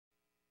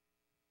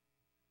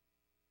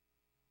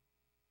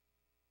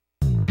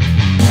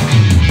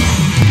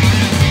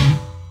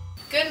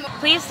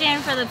Please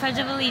stand for the Pledge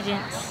of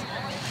Allegiance.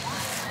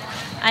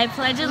 I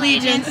pledge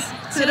allegiance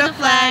to the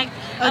flag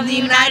of the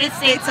United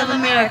States of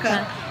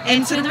America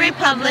and to the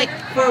republic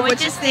for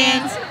which it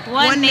stands,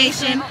 one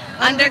nation,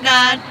 under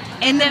God,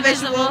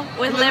 indivisible,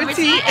 with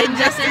liberty and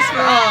justice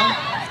for all.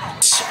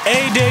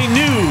 A-Day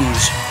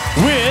News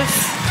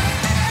with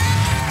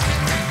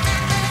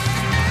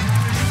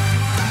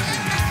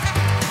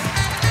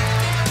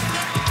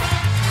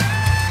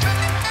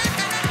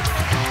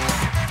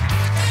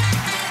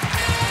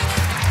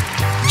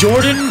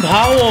Jordan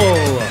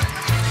Powell,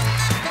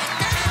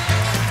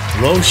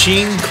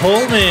 Roisin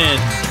Coleman,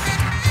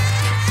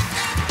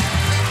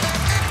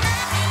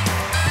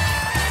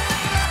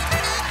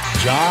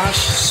 Josh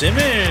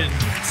Simmons,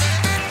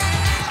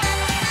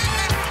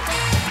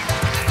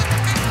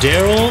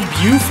 Daryl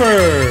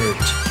Buford,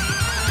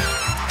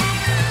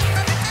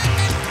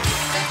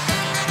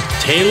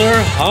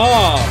 Taylor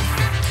Hoff,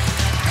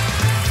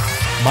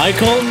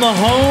 Michael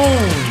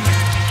Mahone,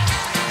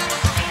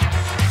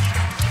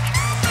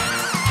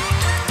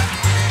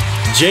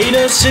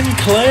 Jada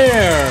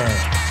Sinclair,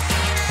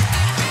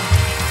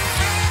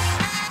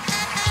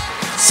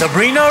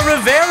 Sabrina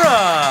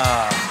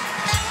Rivera,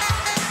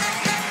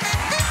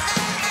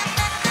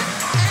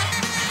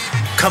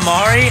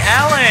 Kamari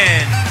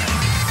Allen,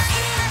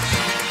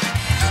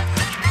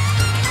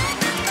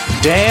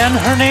 Dan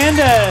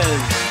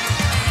Hernandez,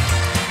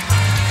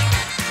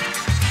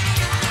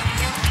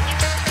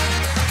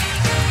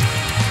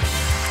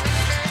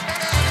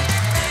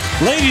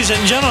 ladies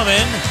and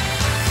gentlemen,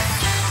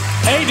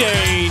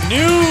 A-Day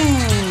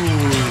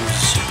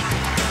News.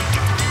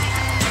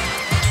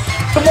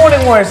 Good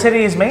morning, Warren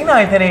City is May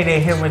 9th at 8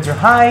 a.m. here in Windsor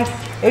High.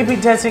 AP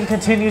testing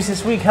continues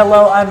this week.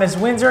 Hello, I'm Ms.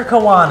 Windsor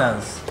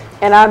Kawanas.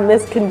 And I'm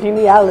Miss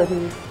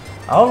Congeniality.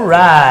 All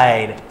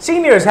right.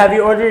 Seniors, have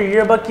you ordered your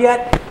yearbook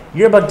yet?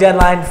 Yearbook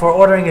deadline for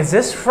ordering is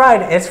this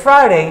Friday. It's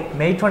Friday,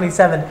 May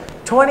 27,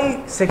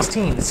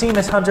 2016. See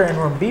Ms. Hunter in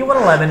room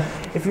B111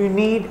 if you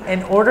need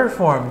an order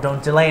form.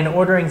 Don't delay in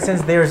ordering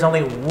since there is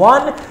only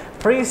one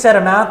preset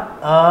amount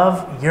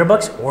of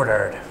yearbooks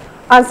ordered.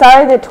 On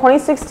Saturday, the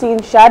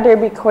 2016 Shad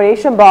Derby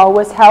Coronation Ball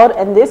was held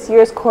and this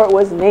year's court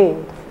was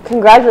named.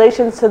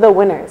 Congratulations to the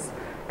winners.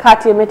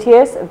 Katia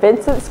Matias,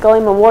 Vincent Scully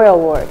Memorial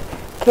Award.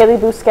 Kaylee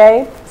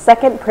Bousquet,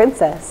 Second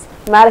Princess.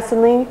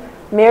 Madison Lee,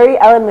 Mary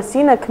Ellen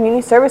Messina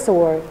Community Service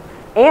Award.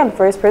 And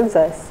First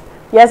Princess.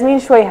 Yasmin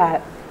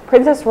Shoyhat,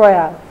 Princess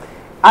Royale.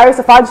 Iris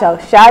Afonso,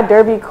 Shad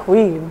Derby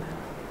Queen.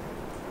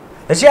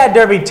 The Shad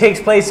Derby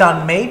takes place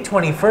on May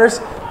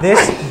 21st this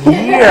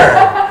year.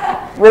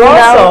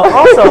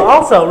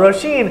 Also,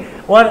 Roisin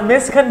won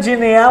Miss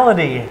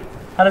Congeniality.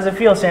 How does it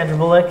feel, Sandra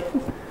Bullock?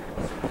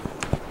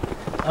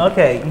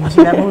 Okay, you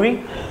see that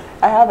movie?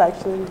 I have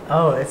actually.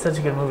 Oh, it's such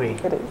a good movie.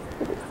 It is.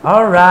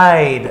 All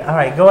right.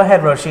 Go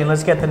ahead, Roisin.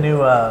 Let's get the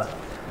new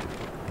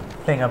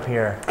thing up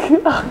here.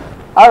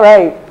 All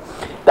right.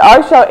 The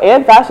art show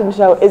and fashion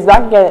show is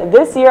back again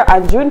this year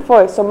on June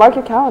 4th, so mark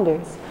your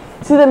calendars.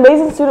 See the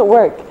amazing student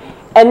work.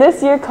 And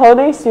this year,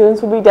 culinary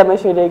students will be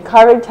demonstrating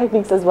carving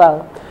techniques as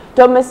well.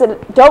 Don't miss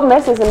it. Don't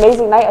miss this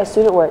amazing night of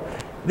student work.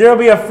 There will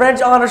be a French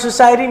Honor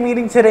Society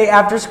meeting today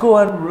after school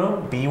in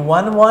room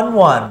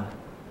B111.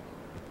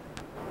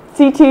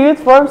 C2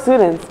 Youth Forum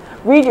students,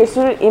 read your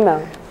student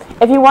email.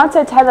 If you want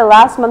to attend the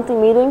last monthly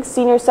meeting,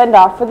 senior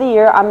send-off for the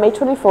year on May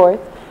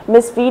 24th,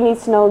 Ms. V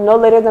needs to know no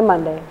later than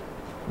Monday.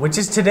 Which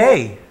is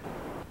today.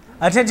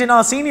 Attention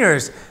all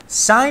seniors,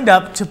 signed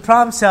up to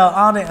prom sell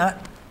on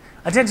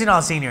attention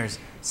all seniors,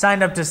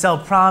 signed up to sell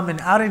prom and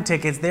outing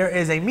tickets. There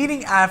is a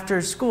meeting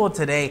after school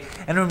today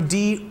in room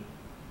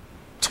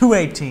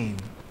D218.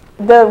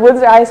 The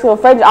Windsor High School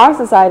French Honor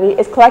Society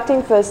is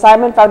collecting for the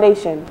Simon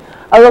Foundation,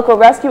 a local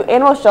rescue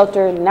animal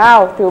shelter,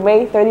 now through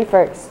May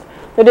 31st.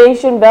 The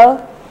donation bill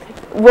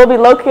will be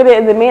located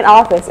in the main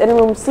office in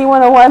room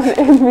C101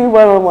 and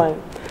B101.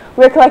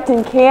 We're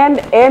collecting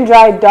canned and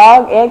dried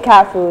dog and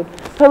cat food,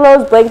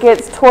 pillows,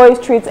 blankets, toys,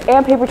 treats,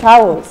 and paper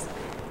towels.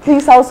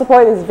 Please help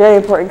support this very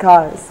important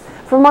cause.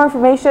 For more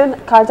information,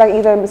 contact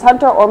either Ms.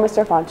 Hunter or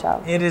Mr.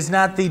 Fonchow. It is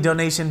not the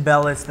donation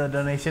bell, it's the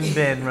donation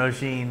bin,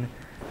 Roisin.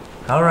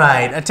 All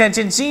right,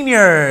 attention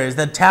seniors.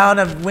 The Town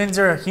of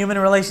Windsor Human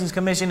Relations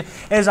Commission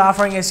is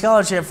offering a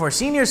scholarship for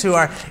seniors who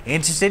are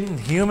interested in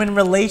human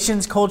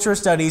relations, culture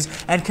studies,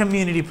 and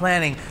community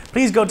planning.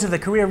 Please go to the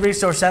Career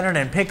Resource Center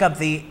and pick up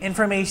the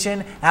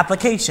information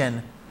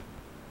application.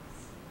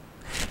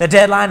 The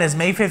deadline is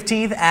May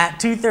 15th at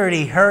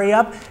 2:30. Hurry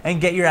up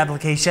and get your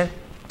application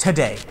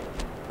today.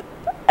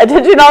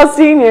 Attention all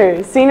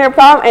seniors. Senior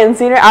prom and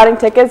senior outing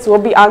tickets will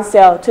be on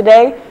sale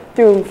today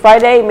through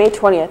Friday, May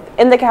 20th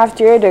in the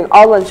cafeteria during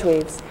all lunch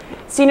waves.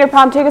 Senior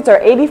prom tickets are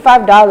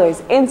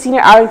 $85 and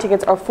senior outing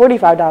tickets are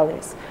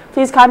 $45.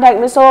 Please contact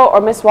Ms. Sowell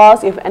or Ms. Wallace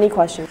if you have any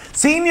questions.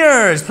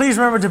 Seniors, please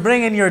remember to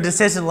bring in your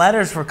decision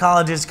letters for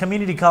colleges,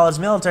 community college,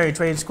 military,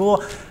 trade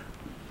school,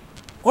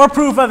 or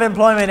proof of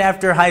employment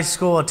after high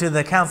school to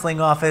the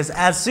counseling office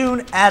as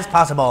soon as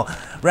possible.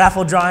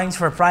 Raffle drawings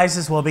for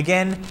prizes will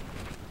begin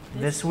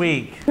this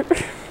week.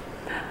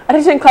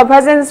 Attention club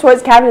presidents,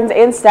 sports captains,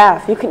 and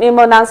staff. You can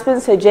email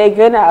announcements to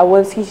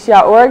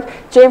jgoodin@windsor.org.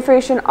 J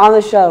information on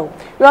the show.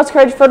 We also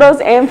encourage photos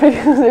and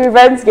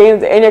events,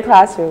 games in your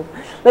classroom.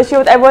 Let's share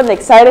with everyone the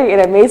exciting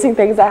and amazing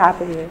things that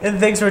happen here.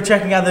 And thanks for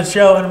checking out the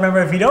show. And remember,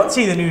 if you don't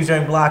see the news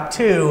during Block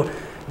 2,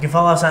 you can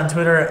follow us on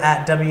Twitter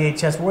at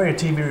WHS Warrior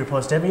TV. We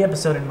post every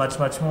episode and much,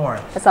 much more.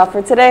 That's all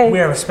for today. We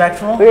are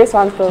respectful. We are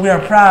responsible. We are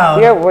proud.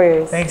 We are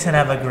warriors. Thanks and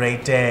have a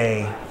great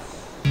day.